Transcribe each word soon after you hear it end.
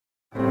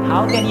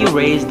How can you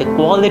raise the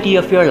quality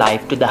of your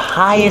life to the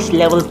highest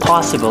level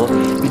possible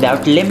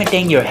without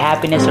limiting your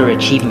happiness or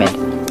achievement?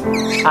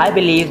 I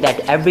believe that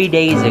every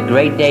day is a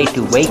great day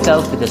to wake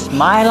up with a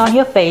smile on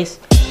your face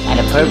and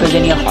a purpose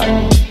in your heart.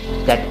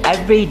 That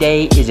every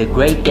day is a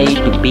great day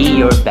to be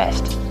your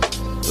best.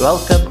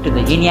 Welcome to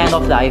the Yin Yang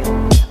of Life.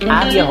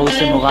 I'm your host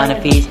Mughal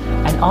Hafiz,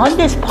 and on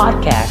this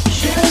podcast,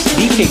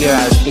 we figure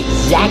out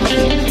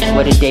exactly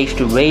what it takes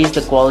to raise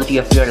the quality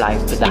of your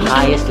life to the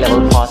highest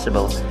level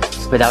possible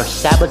without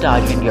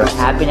sabotaging your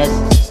happiness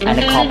and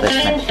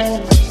accomplishment.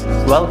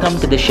 Welcome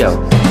to the show.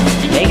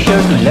 Make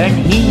sure to learn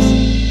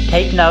heaps,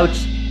 take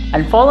notes,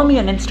 and follow me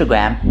on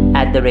Instagram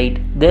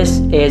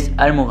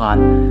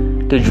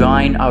 @thisisarmughan to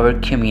join our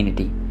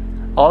community.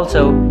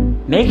 Also,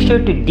 make sure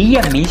to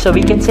DM me so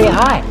we can say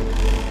hi.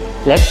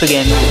 Let's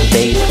begin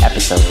today's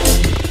episode.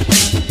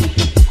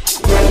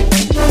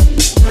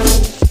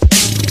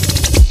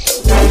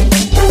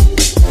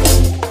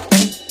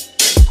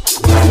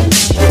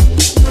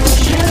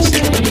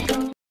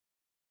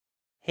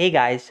 Hey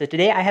guys, so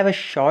today I have a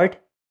short,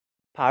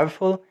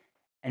 powerful,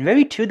 and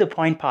very to the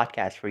point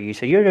podcast for you.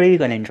 So you're really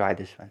going to enjoy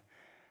this one.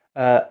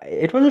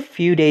 It was a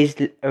few days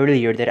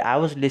earlier that I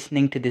was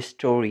listening to this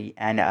story,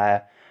 and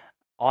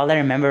all I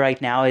remember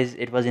right now is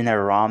it was in a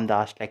Ram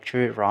Dass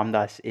lecture. Ram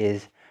Dass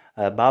is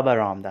Baba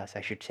Ram Dass,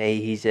 I should say.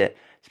 He's a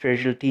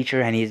spiritual teacher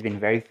and he's been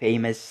very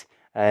famous.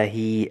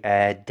 He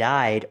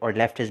died or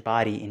left his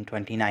body in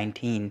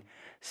 2019.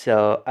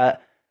 So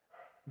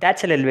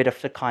that's a little bit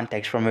of the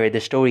context from where the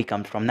story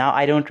comes from. Now,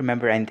 I don't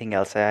remember anything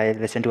else. I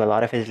listened to a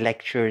lot of his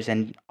lectures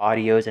and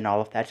audios and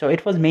all of that. So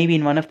it was maybe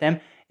in one of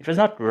them. It was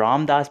not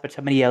Ram Dass, but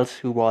somebody else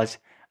who was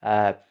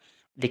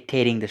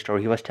dictating the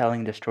story. He was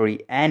telling the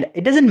story. And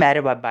it doesn't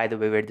matter, by the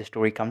way, where the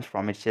story comes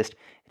from. It's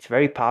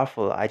very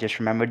powerful. I just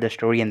remembered the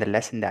story and the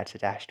lesson that's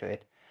attached to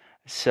it.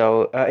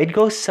 So it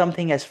goes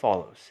something as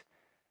follows.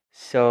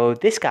 So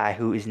this guy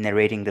who is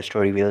narrating the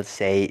story, we'll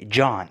say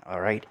John, all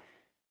right?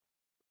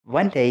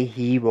 One day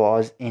he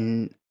was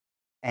in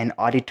an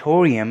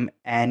auditorium,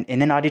 and in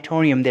the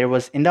auditorium there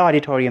was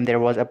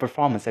a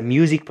performance, a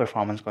music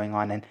performance going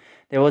on, and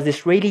there was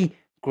this really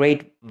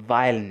great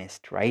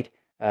violinist, right?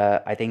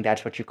 I think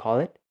that's what you call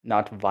it,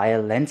 not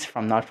violence,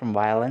 not from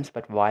violence,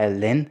 but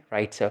violin,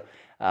 right? So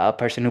a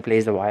person who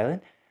plays the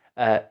violin,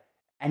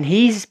 and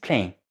he's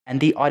playing, and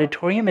the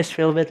auditorium is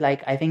filled with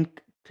I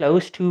think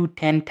close to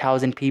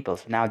 10,000 people.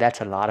 So now that's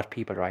a lot of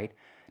people, right?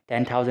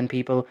 10,000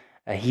 people.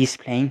 He's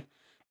playing.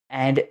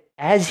 And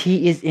as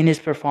he is in his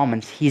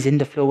performance, he's in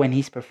the flow when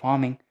he's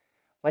performing.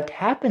 What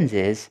happens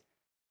is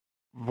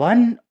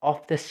one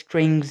of the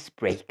strings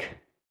break.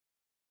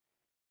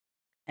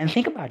 And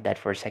think about that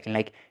for a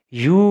second.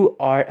 You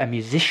are a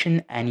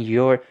musician and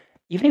even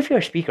if you're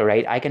a speaker,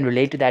 right? I can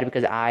relate to that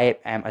because I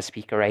am a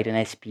speaker, right? And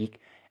I speak.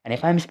 And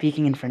if I'm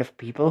speaking in front of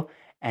people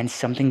and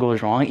something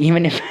goes wrong,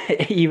 even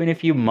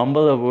if you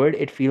mumble a word,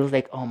 it feels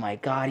like, oh my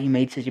God, he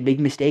made such a big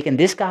mistake. And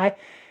this guy,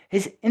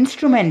 his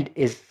instrument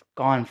is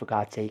gone, for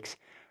God's sakes,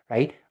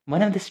 right?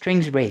 One of the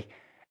strings break,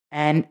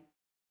 and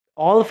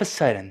all of a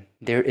sudden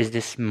there is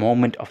this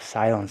moment of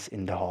silence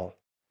in the hall,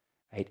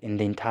 right? In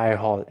the entire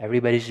hall,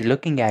 everybody's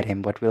looking at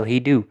him. What will he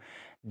do?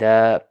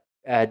 The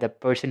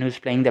person who's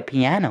playing the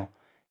piano,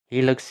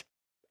 he looks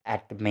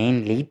at the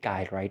main lead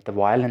guy, right? The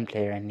violin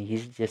player, and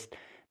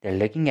they're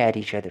looking at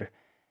each other,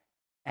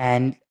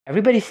 and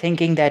everybody's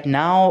thinking that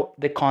now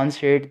the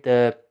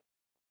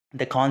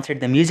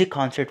music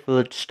concert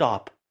will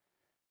stop.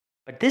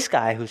 But this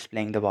guy who's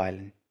playing the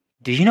violin,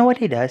 do you know what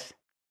he does?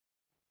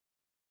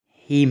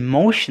 He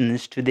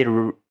motions to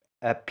the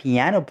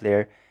piano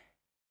player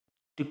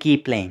to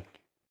keep playing.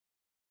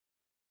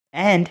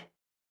 And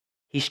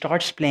he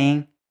starts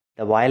playing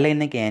the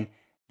violin again,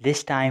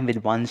 this time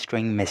with one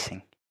string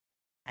missing.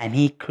 And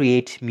he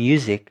creates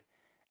music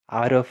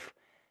out of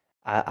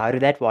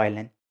that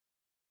violin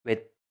with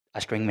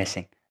a string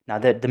missing. Now,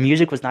 the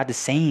music was not the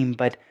same,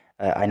 but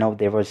I know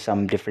there was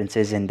some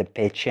differences in the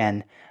pitch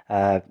and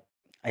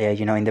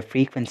in the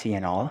frequency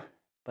and all,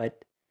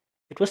 but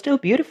it was still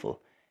beautiful.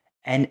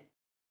 And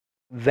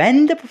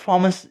when the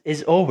performance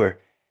is over,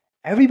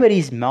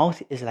 everybody's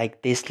mouth is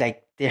like this,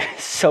 they're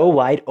so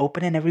wide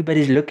open, and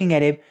everybody's looking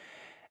at him.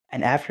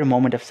 And after a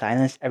moment of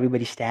silence,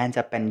 everybody stands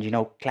up and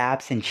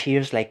claps and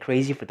cheers like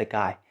crazy for the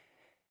guy,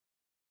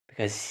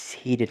 because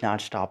he did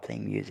not stop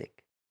playing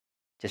music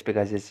just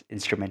because his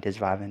instrument, his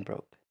violin,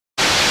 broke.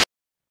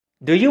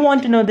 Do you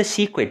want to know the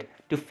secret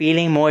to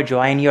feeling more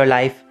joy in your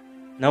life,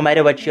 no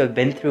matter what you have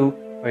been through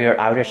or your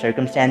outer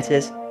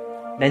circumstances?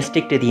 Then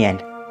stick to the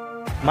end.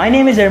 My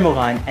name is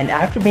Armughan, and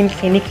after being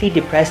clinically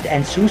depressed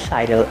and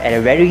suicidal at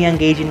a very young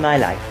age in my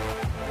life,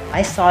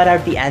 I sought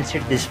out the answer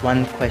to this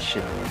one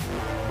question.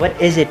 What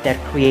is it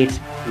that creates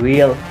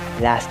real,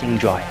 lasting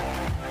joy?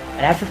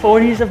 And after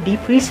 4 years of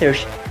deep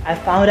research, I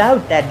found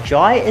out that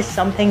joy is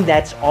something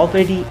that's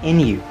already in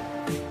you,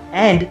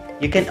 and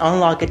you can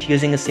unlock it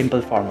using a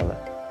simple formula.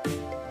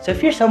 So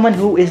if you're someone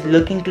who is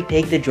looking to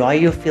take the joy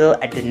you feel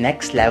at the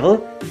next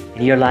level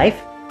in your life,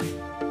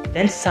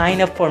 then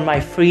sign up for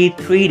my free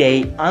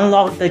 3-day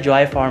Unlock the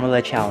Joy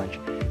Formula Challenge.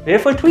 where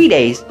for 3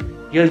 days,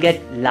 you'll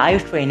get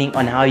live training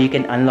on how you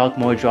can unlock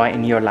more joy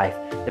in your life.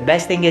 The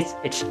best thing is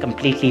it's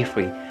completely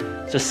free.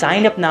 So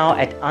sign up now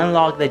at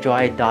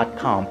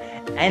unlockthejoy.com.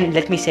 And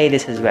let me say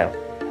this as well.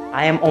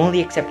 I am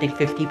only accepting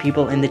 50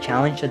 people in the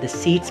challenge, so the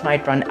seats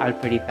might run out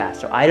pretty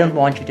fast. So I don't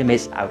want you to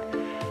miss out.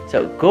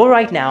 So go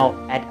right now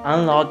at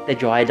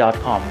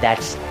unlockthejoy.com.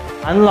 That's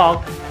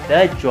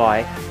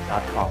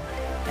unlockthejoy.com.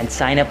 And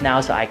sign up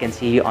now so I can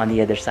see you on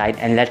the other side,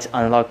 and let's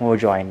unlock more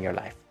joy in your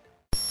life.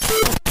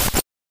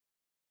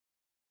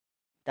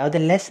 Now, the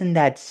lesson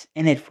that's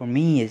in it for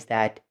me is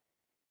that,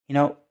 you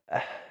know,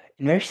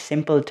 in very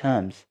simple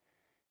terms,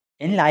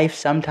 in life,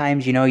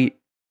 sometimes, you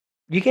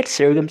get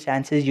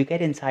circumstances, you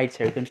get inside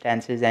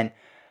circumstances, and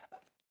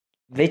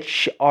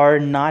which are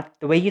not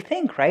the way you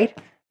think, right?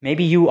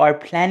 Maybe you are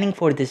planning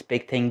for this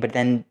big thing, but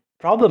then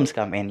problems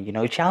come in,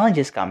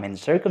 challenges come in,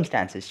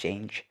 circumstances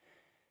change.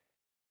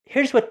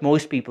 Here's what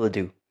most people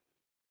do: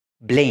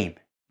 blame.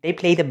 They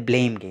play the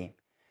blame game.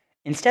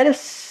 Instead of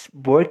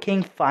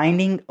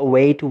finding a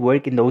way to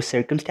work in those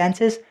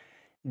circumstances,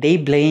 they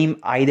blame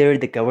either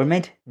the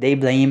government, they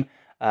blame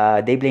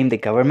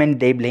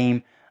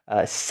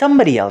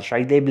somebody else,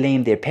 right? They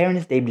blame their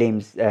parents, they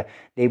blame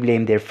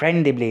their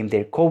friend, they blame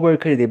their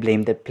coworker, they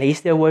blame the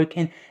place they work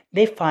in.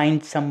 They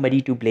find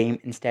somebody to blame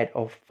instead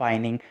of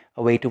finding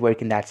a way to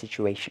work in that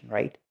situation,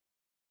 right?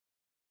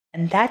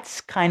 And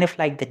that's kind of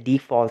like the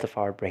default of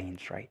our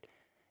brains, right?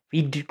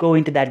 We do go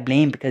into that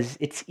blame because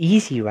it's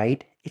easy,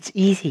 right? It's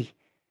easy.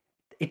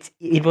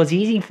 It was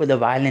easy for the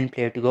violin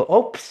player to go,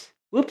 oops,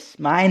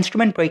 my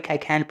instrument break, I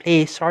can't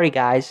play, sorry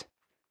guys.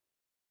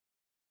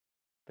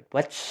 But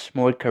what's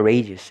more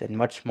courageous and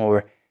what's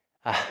more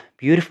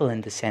beautiful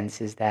in the sense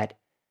is that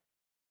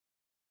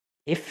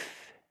if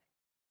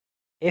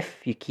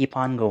you keep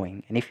on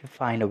going and if you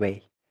find a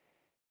way,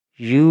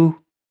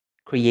 you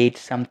create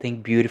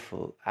something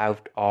beautiful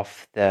out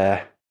of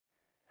the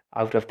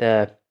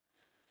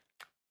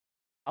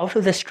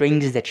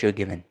strings that you're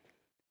given.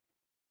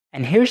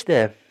 And here's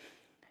the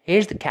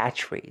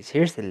catchphrase,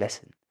 here's the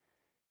lesson.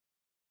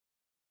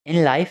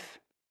 In life,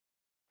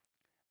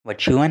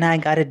 what you and I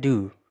gotta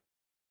do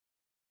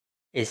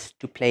is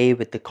to play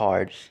with the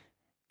cards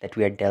that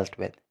we are dealt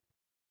with.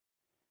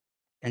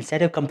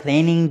 Instead of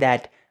complaining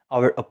that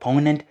our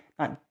opponent,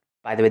 not,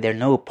 by the way, there are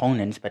no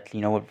opponents, but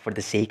for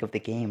the sake of the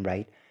game,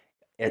 right?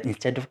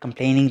 Instead of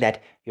complaining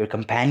that your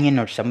companion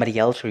or somebody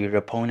else or your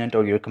opponent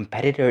or your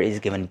competitor is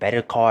given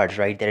better cards,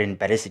 right? They're in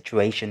better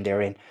situation,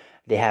 they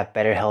have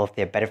better health,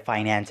 they have better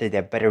finances, they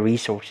have better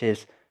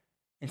resources.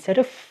 Instead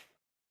of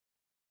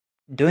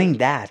doing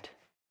that,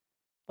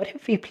 what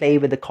if we play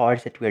with the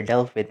cards that we're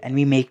dealt with and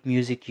we make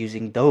music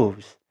using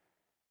those?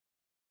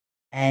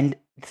 And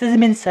this has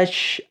been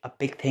such a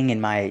big thing in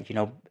my,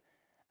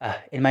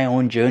 in my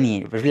own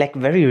journey. It was like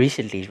very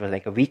recently, it was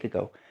like a week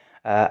ago.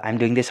 I'm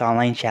doing this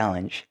online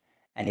challenge.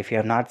 And if you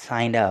have not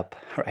signed up,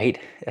 right,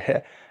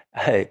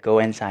 go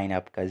and sign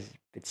up because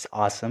it's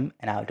awesome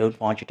and I don't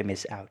want you to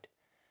miss out.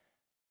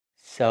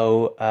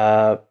 So,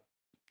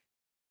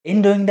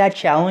 in doing that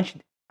challenge,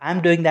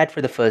 I'm doing that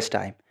for the first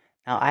time.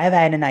 Now, I have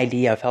had an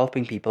idea of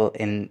helping people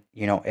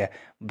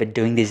with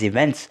doing these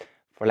events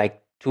for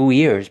like 2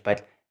 years,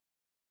 but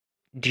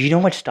do you know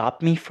what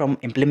stopped me from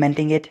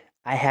implementing it?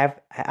 I have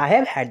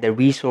had the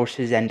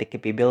resources and the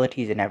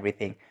capabilities and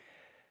everything.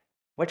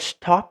 What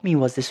stopped me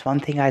was this one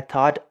thing. I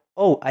thought,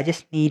 oh, I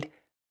just need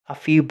a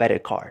few better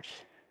cards,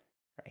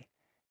 right?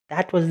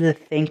 That was the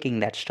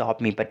thinking that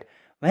stopped me. But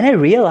when I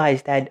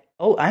realized that,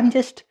 oh, I'm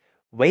just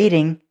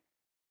waiting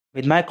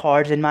with my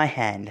cards in my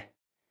hand,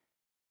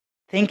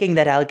 thinking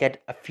that I'll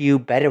get a few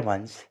better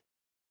ones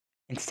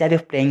instead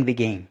of playing the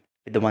game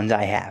with the ones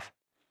I have.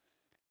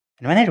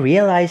 And when I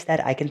realized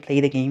that I can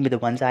play the game with the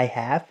ones I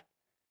have,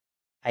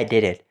 I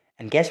did it.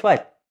 And guess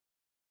what?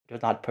 It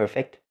was not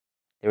perfect.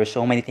 There were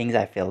so many things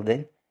I failed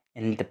in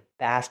the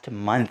past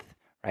month,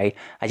 right?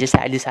 I just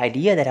had this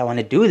idea that I want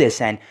to do this,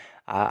 and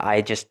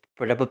I just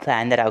put up a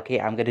plan that,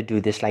 okay, I'm going to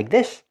do this like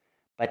this.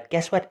 But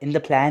guess what? In the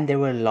plan, there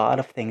were a lot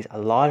of things,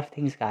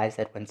 guys,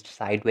 that went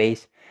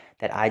sideways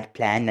that I'd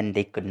planned and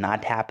they could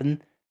not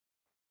happen.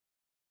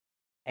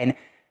 And,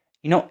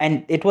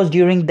 and it was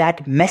during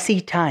that messy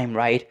time,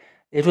 right?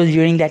 It was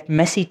during that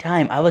messy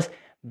time. I was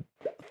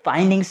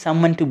finding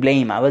someone to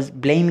blame. I was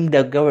blaming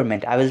the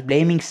government. I was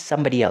blaming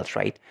somebody else,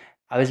 right?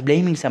 I was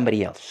blaming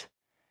somebody else.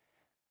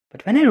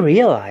 But when I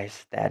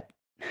realized that,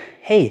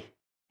 hey,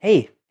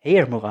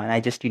 Armugan,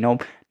 I just,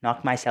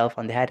 knocked myself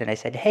on the head and I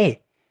said,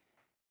 hey,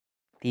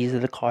 these are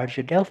the cards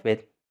you dealt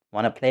with.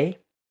 Want to play?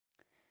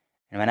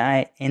 And when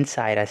I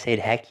said,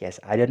 heck yes.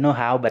 I don't know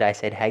how, but I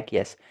said, heck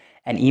yes.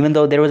 And even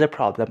though there was a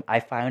problem, I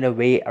found a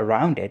way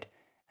around it.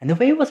 And the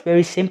way was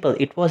very simple.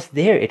 It was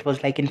there. It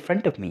was like in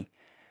front of me.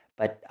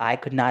 But I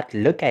could not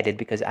look at it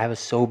because I was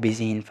so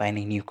busy in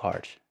finding new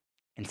cards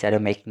instead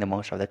of making the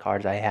most of the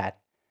cards I had.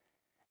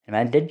 And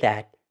when I did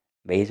that,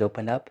 ways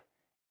opened up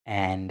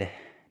and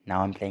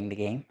now I'm playing the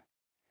game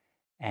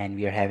and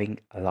we are having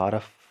a lot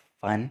of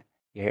fun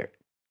here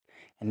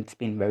and it's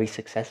been very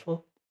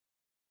successful.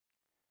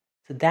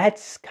 So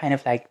that's kind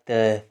of like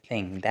the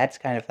thing. That's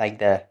kind of like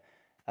the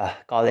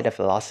call it a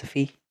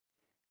philosophy,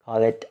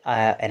 call it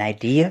an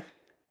idea,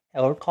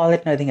 or call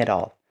it nothing at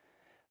all.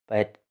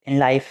 But in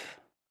life,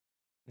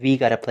 we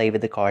gotta play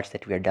with the cards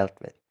that we are dealt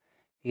with.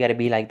 We gotta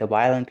be like the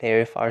violin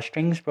player. If our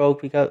strings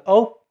broke, we go,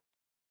 oh,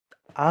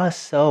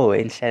 so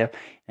instead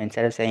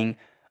of saying,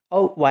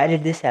 oh, why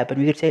did this happen?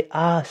 We could say,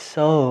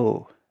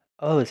 so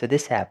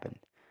this happened.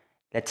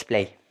 Let's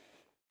play.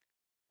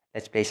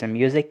 Let's play some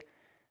music.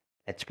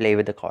 Let's play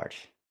with the cards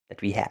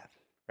that we have,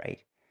 right?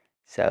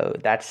 So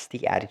that's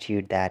the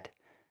attitude that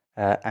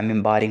I'm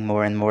embodying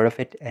more and more of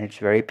it, and it's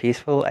very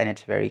peaceful, and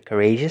it's very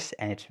courageous,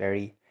 and it's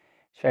very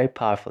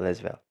powerful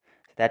as well.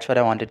 So that's what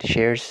I wanted to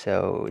share.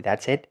 So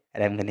that's it,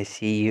 and I'm gonna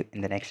see you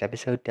in the next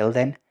episode. Till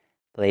then,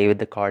 play with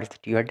the cards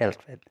that you are dealt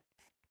with.